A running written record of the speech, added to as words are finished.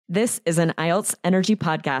This is an IELTS Energy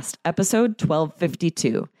Podcast, episode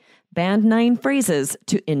 1252. Band 9 phrases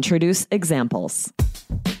to introduce examples.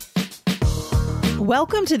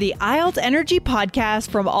 Welcome to the IELTS Energy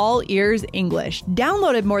Podcast from All Ears English,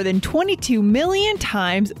 downloaded more than 22 million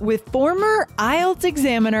times with former IELTS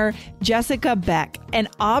examiner Jessica Beck and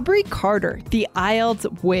Aubrey Carter, the IELTS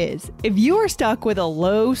whiz. If you are stuck with a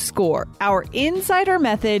low score, our Insider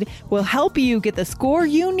Method will help you get the score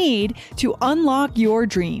you need to unlock your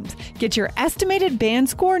dreams. Get your estimated band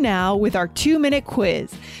score now with our 2-minute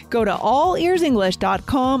quiz. Go to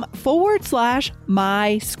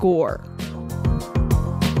allearsenglish.com/myscore.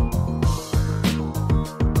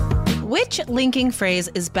 Which linking phrase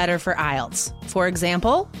is better for IELTS? For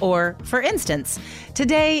example, or for instance?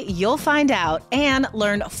 Today, you'll find out and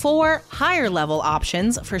learn 4 higher level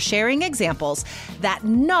options for sharing examples that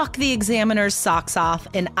knock the examiner's socks off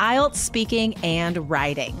in IELTS speaking and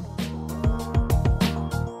writing.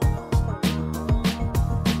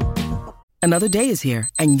 Another day is here,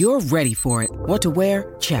 and you're ready for it. What to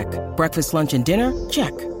wear? Check. Breakfast, lunch, and dinner?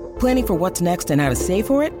 Check. Planning for what's next and how to save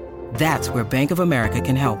for it? That's where Bank of America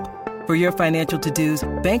can help. For your financial to-dos,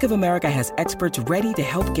 Bank of America has experts ready to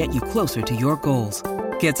help get you closer to your goals.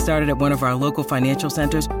 Get started at one of our local financial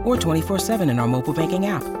centers or 24/7 in our mobile banking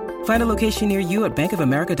app. Find a location near you at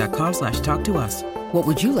bankofamerica.com/talktous. What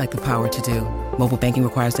would you like the power to do? Mobile banking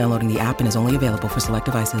requires downloading the app and is only available for select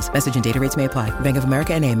devices. Message and data rates may apply. Bank of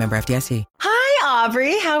America N.A., member FDIC. Hi,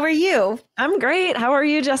 Aubrey. How are you? I'm great. How are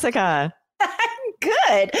you, Jessica?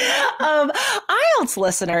 Good. IELTS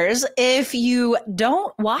listeners, if you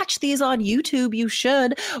don't watch these on YouTube, you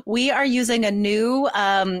should. We are using a new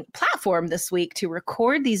platform this week to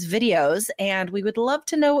record these videos, and we would love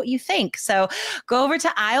to know what you think. So go over to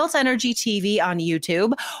IELTS Energy TV on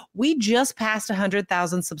YouTube. We just passed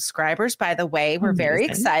 100,000 subscribers, by the way. We're very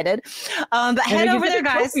excited. But head over there,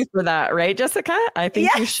 guys. For that, right, Jessica? I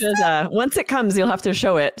think you should. Once it comes, you'll have to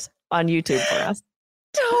show it on YouTube for us.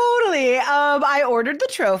 Totally. I ordered the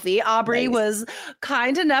trophy. Aubrey was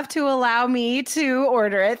kind enough to allow me to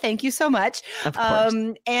order it. Thank you so much. Of course.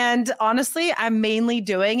 And honestly, I'm mainly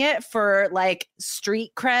doing it for like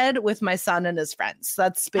street cred with my son and his friends.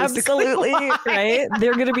 That's basically absolutely why. Right.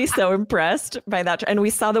 They're going to be so impressed by that. And we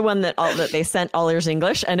saw the one that they sent All Ears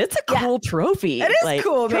English, and it's a cool trophy. It is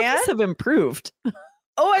cool, man. Trophies have improved.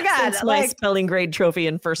 Oh my God. Since my spelling grade trophy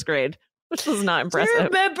in first grade, which was not impressive. Do you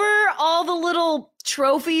remember all the little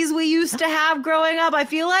trophies we used to have growing up? I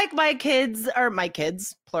feel like my kids,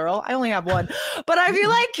 plural, I only have one, but I feel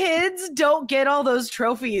like kids don't get all those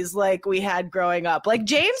trophies like we had growing up. Like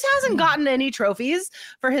James hasn't gotten any trophies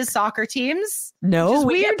for his soccer teams. No,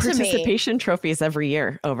 we weird get participation trophies every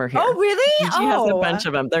year over here. Oh, really? She has a bunch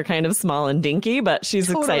of them. They're kind of small and dinky, but she's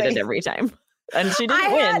excited every time. And she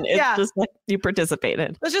didn't win. It's just like you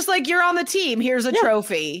participated. It's just like you're on the team. Here's a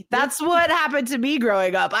trophy. That's what happened to me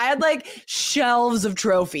growing up. I had like shelves of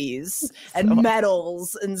trophies and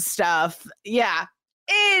medals and stuff. Yeah.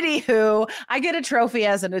 Anywho, I get a trophy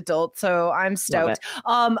as an adult, so I'm stoked.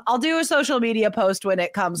 I'll do a social media post when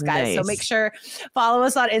it comes, guys. Nice. So make sure follow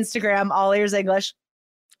us on Instagram, All Ears English.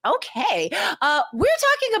 Okay. We're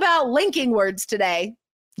talking about linking words today.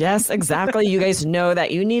 Yes, exactly. You guys know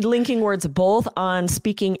that you need linking words both on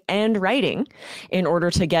speaking and writing in order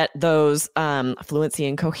to get those fluency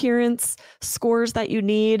and coherence scores that you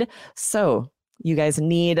need. So you guys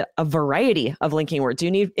need a variety of linking words. You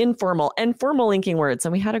need informal and formal linking words.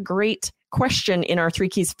 And we had a great question in our 3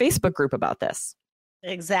 Keys Facebook group about this.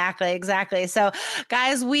 Exactly. So,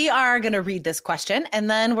 guys, we are going to read this question, and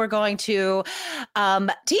then we're going to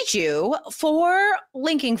teach you 4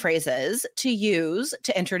 linking phrases to use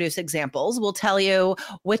to introduce examples. We'll tell you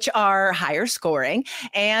which are higher scoring,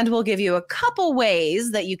 and we'll give you a couple ways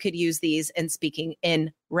that you could use these in speaking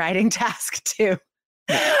in writing task too.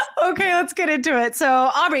 Okay, let's get into it.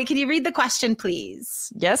 So, Aubrey, can you read the question,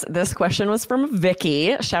 please? Yes, this question was from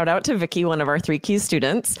Vicky. Shout out to Vicky, one of our 3 Keys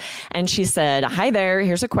students. And she said, hi there,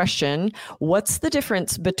 here's a question. What's the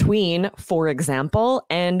difference between for example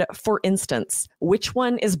and for instance? Which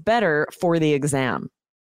one is better for the exam?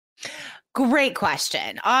 Great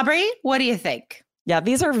question. Aubrey, what do you think? Yeah,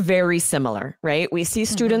 these are very similar, right? We see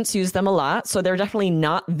students use them a lot. So they're definitely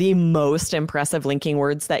not the most impressive linking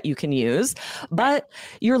words that you can use, but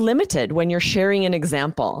you're limited when you're sharing an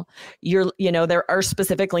example. There are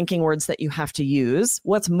specific linking words that you have to use.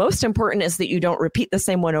 What's most important is that you don't repeat the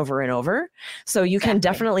same one over and over. So you can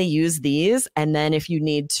definitely use these. And then if you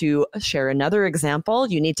need to share another example,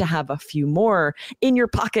 you need to have a few more in your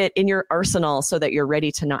pocket, in your arsenal, so that you're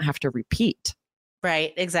ready to not have to repeat.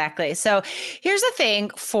 Right, exactly. So here's the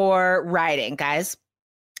thing for writing, guys.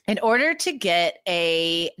 in order to get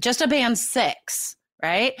just a band 6,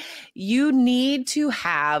 right? You need to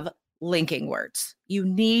have linking words. You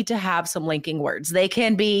need to have some linking words. They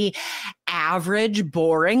can be average,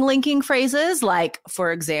 boring linking phrases like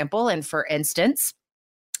for example and for instance.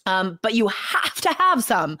 But you have to have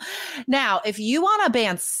some. Now, if you want a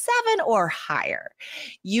band 7 or higher,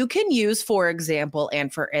 you can use for example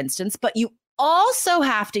and for instance, but you also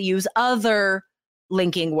have to use other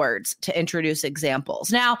linking words to introduce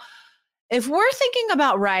examples. Now, if we're thinking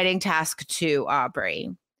about writing task 2, Aubrey,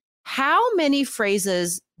 how many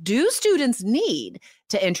phrases do students need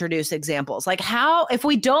to introduce examples? Like if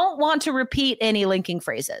we don't want to repeat any linking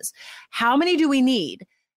phrases, how many do we need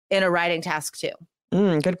in a writing task 2?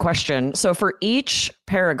 Good question. So for each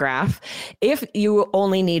paragraph, if you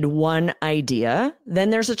only need one idea,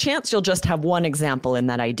 then there's a chance you'll just have one example in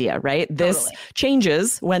that idea, right? Totally. This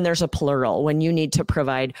changes when there's a plural, when you need to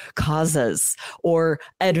provide causes or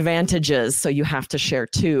advantages. So you have to share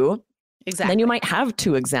 2. Exactly. Then you might have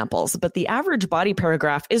 2 examples, but the average body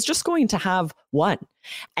paragraph is just going to have 1.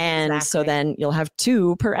 And so then you'll have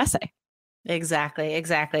 2 per essay.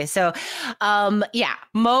 Exactly. So,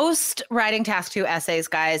 most writing task 2 essays,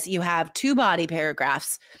 guys, you have 2 body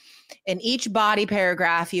paragraphs. In each body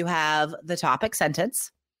paragraph, you have the topic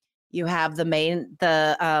sentence. You have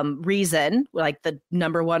the reason, like the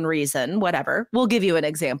number 1 reason, whatever. We'll give you an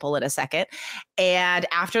example in a second. And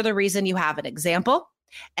after the reason, you have an example.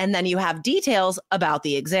 And then you have details about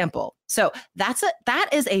the example. So that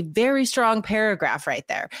is a very strong paragraph right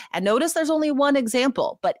there. And notice there's only one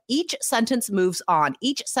example, but each sentence moves on.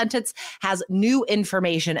 Each sentence has new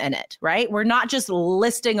information in it, right? We're not just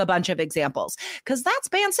listing a bunch of examples because that's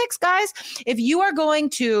band 6, guys. If you are going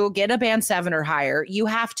to get a band 7 or higher, you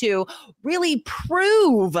have to really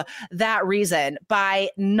prove that reason by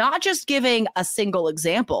not just giving a single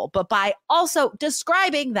example, but by also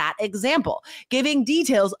describing that example, giving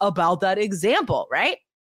details about that example, right?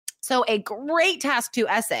 So a great task 2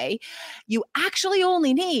 essay, you actually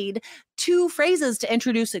only need 2 phrases to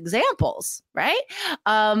introduce examples, right?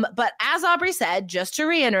 But as Aubrey said, just to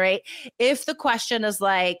reiterate, if the question is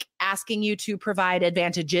like asking you to provide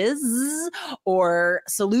advantages or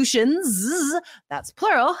solutions, that's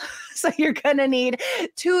plural. So you're going to need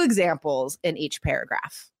 2 examples in each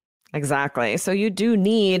paragraph. Exactly. So you do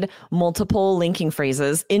need multiple linking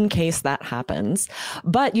phrases in case that happens.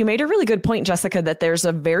 But you made a really good point, Jessica, that there's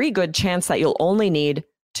a very good chance that you'll only need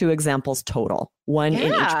 2 examples total, 1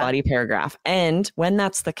 in each body paragraph. And when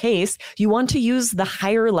that's the case, you want to use the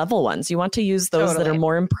higher level ones. You want to use those that are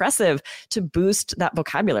more impressive to boost that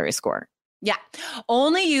vocabulary score. Yeah.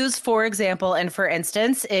 Only use for example and for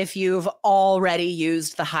instance if you've already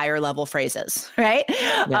used the higher level phrases, right?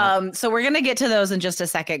 Yeah. So we're going to get to those in just a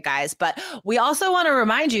second, guys. But we also want to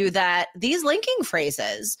remind you that these linking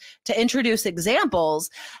phrases to introduce examples,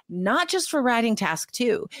 not just for writing task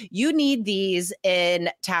 2, you need these in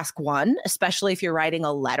task 1, especially if you're writing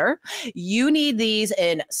a letter. You need these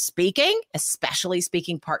in speaking, especially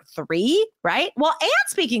speaking part 3, right? Well, and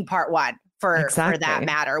speaking part 1. For that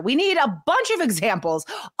matter. We need a bunch of examples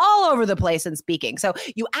all over the place in speaking. So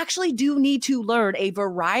you actually do need to learn a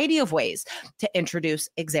variety of ways to introduce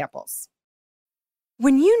examples.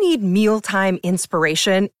 When you need mealtime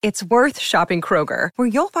inspiration, it's worth shopping Kroger, where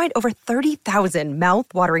you'll find over 30,000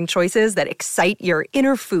 mouth-watering choices that excite your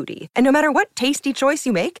inner foodie. And no matter what tasty choice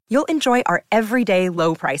you make, you'll enjoy our everyday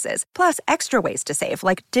low prices, plus extra ways to save,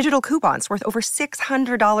 like digital coupons worth over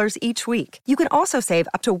 $600 each week. You can also save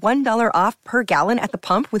up to $1 off per gallon at the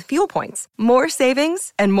pump with fuel points. More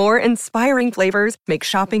savings and more inspiring flavors make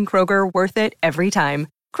shopping Kroger worth it every time.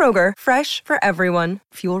 Kroger, fresh for everyone.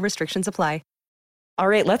 Fuel restrictions apply. All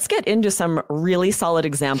right, let's get into some really solid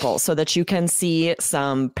examples so that you can see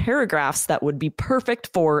some paragraphs that would be perfect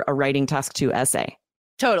for a writing task 2 essay.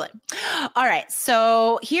 Totally. All right.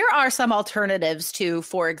 So here are some alternatives to,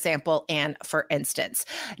 for example, and for instance.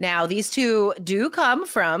 Now, these 2 do come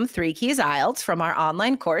from 3 Keys IELTS from our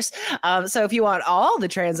online course. So if you want all the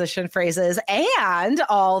transition phrases and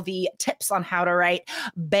all the tips on how to write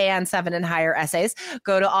band 7 and higher essays,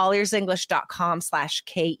 go to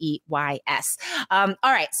allearsenglish.com/KEYS. All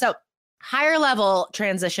right. So higher level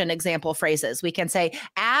transition example phrases. We can say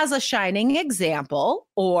as a shining example,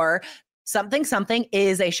 or something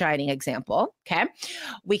is a shining example. Okay.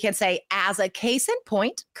 We can say as a case in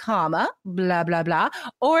point, comma, blah, blah, blah.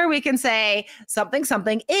 Or we can say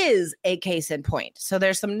something is a case in point. So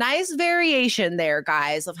there's some nice variation there,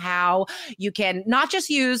 guys, of how you can not just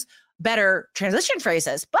use better transition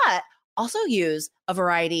phrases, but also use a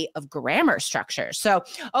variety of grammar structures. So,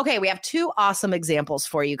 okay, we have 2 awesome examples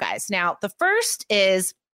for you guys. Now, the first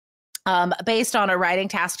is based on a writing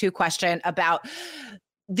task 2 question about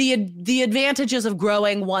the advantages of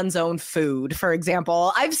growing one's own food, for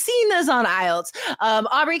example. I've seen this on IELTS.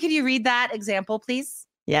 Aubrey, can you read that example, please?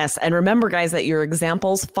 Yes. And remember, guys, that your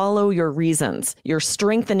examples follow your reasons. You're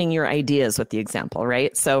strengthening your ideas with the example,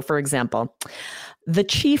 right? So, for example, the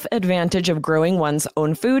chief advantage of growing one's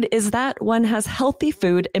own food is that one has healthy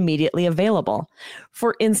food immediately available.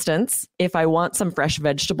 For instance, if I want some fresh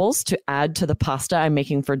vegetables to add to the pasta I'm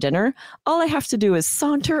making for dinner, all I have to do is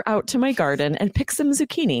saunter out to my garden and pick some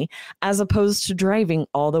zucchini, as opposed to driving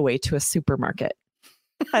all the way to a supermarket.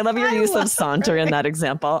 I love your use of saunter in that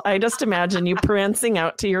example. I just imagine you prancing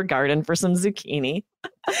out to your garden for some zucchini.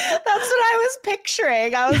 That's what I was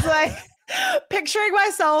picturing. I was like picturing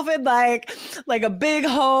myself in like a big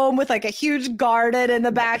home with like a huge garden in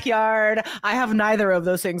the backyard. I have neither of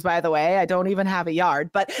those things, by the way. I don't even have a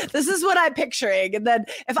yard, but this is what I'm picturing. And then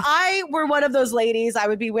if I were one of those ladies, I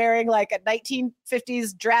would be wearing like a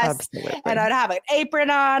 1950s dress. Absolutely. And I'd have an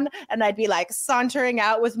apron on and I'd be like sauntering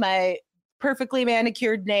out with my perfectly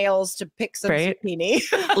manicured nails to pick some zucchini.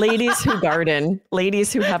 Ladies who garden,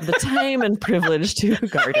 ladies who have the time and privilege to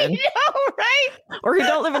garden. I know, right? Or who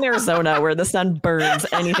don't live in Arizona where the sun burns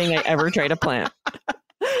anything I ever try to plant.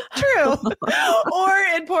 True. Or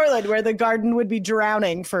in Portland where the garden would be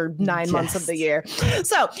drowning for 9 months of the year.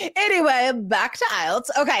 So anyway, back to IELTS.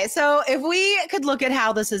 Okay, so if we could look at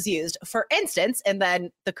how this is used, for instance, and then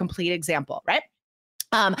the complete example, right?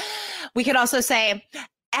 We could also say,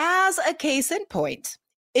 as a case in point,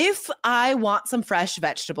 if I want some fresh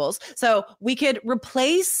vegetables, so we could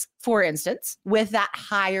replace, for instance, with that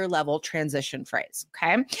higher level transition phrase.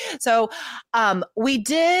 Okay. So we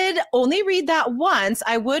did only read that once.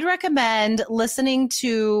 I would recommend listening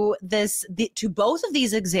to to both of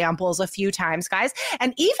these examples a few times, guys,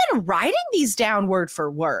 and even writing these down word for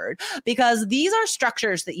word, because these are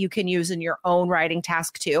structures that you can use in your own writing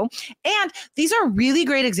task too. And these are really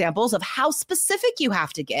great examples of how specific you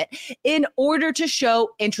have to get in order to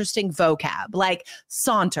show interesting vocab like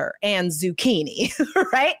saunter and zucchini,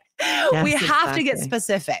 right? Yes, we have to get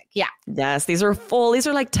specific. Yeah. Yes. These are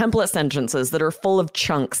like template sentences that are full of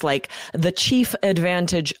chunks, like the chief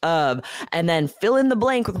advantage of, and then fill in the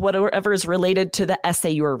blank with whatever is related to the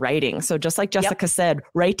essay you are writing. So just like Jessica said,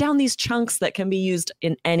 write down these chunks that can be used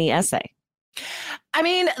in any essay. I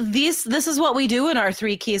mean, this is what we do in our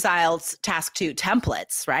 3 Keys IELTS Task 2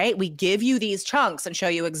 templates, right? We give you these chunks and show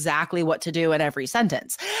you exactly what to do in every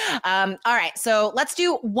sentence. All right. So let's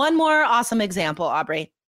do one more awesome example,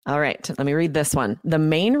 Aubrey. All right, let me read this one. The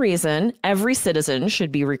main reason every citizen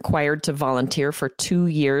should be required to volunteer for 2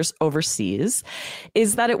 years overseas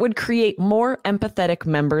is that it would create more empathetic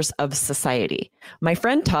members of society. My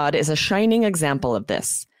friend Todd is a shining example of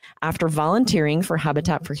this. After volunteering for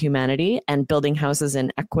Habitat for Humanity and building houses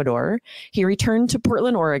in Ecuador, he returned to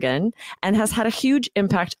Portland, Oregon, and has had a huge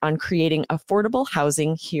impact on creating affordable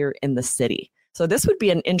housing here in the city. So this would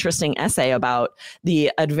be an interesting essay about the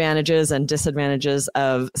advantages and disadvantages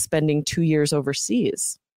of spending 2 years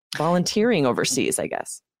overseas, volunteering overseas, I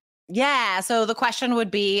guess. Yeah. So the question would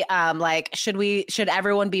be should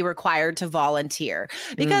everyone be required to volunteer?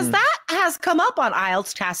 Because that has come up on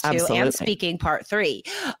IELTS Task 2 and Speaking Part 3.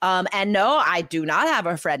 And no, I do not have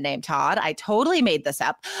a friend named Todd. I totally made this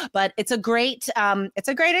up, but it's a great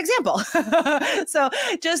example. So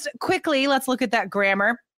just quickly, let's look at that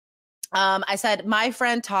grammar. I said, my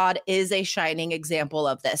friend Todd is a shining example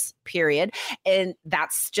of this, period. And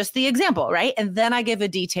that's just the example, right? And then I give a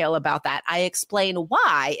detail about that. I explain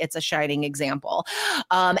why it's a shining example.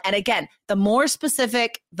 And again, the more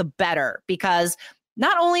specific, the better, because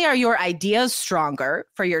not only are your ideas stronger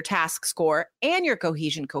for your task score and your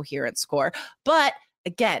cohesion coherence score, but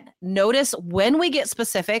again, notice when we get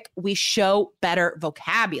specific, we show better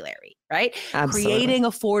vocabulary, right? Absolutely. Creating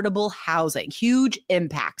affordable housing, huge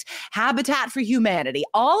impact, Habitat for Humanity,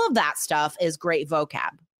 all of that stuff is great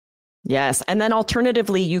vocab. Yes. And then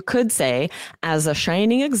alternatively, you could say, as a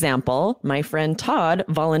shining example, my friend Todd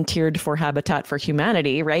volunteered for Habitat for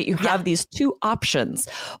Humanity, right? You have these 2 options,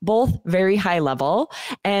 both very high level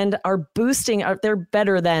and are boosting, they're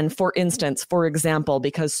better than, for instance, for example,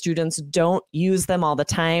 because students don't use them all the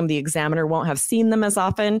time. The examiner won't have seen them as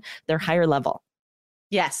often. They're higher level.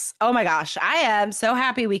 Yes. Oh my gosh. I am so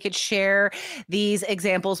happy we could share these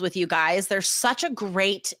examples with you guys. There's such a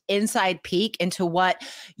great inside peek into what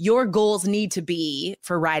your goals need to be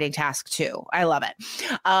for writing task 2. I love it.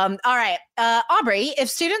 All right. Aubrey, if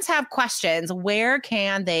students have questions, where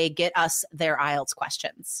can they get us their IELTS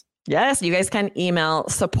questions? Yes, you guys can email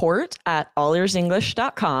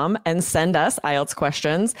support@allearsenglish.com and send us IELTS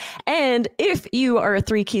questions. And if you are a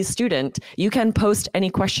 3 Keys student, you can post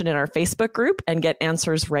any question in our Facebook group and get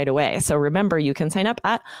answers right away. So remember, you can sign up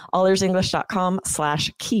at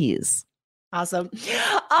allearsenglish.com/keys. Awesome.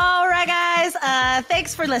 All right, guys.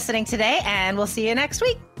 Thanks for listening today, and we'll see you next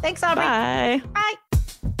week. Thanks, Aubrey. Bye. Bye.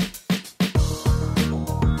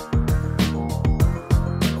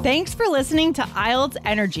 Thanks for listening to IELTS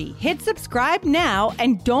Energy. Hit subscribe now,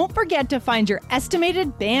 and don't forget to find your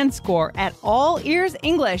estimated band score at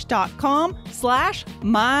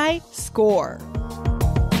allearsenglish.com/myscore.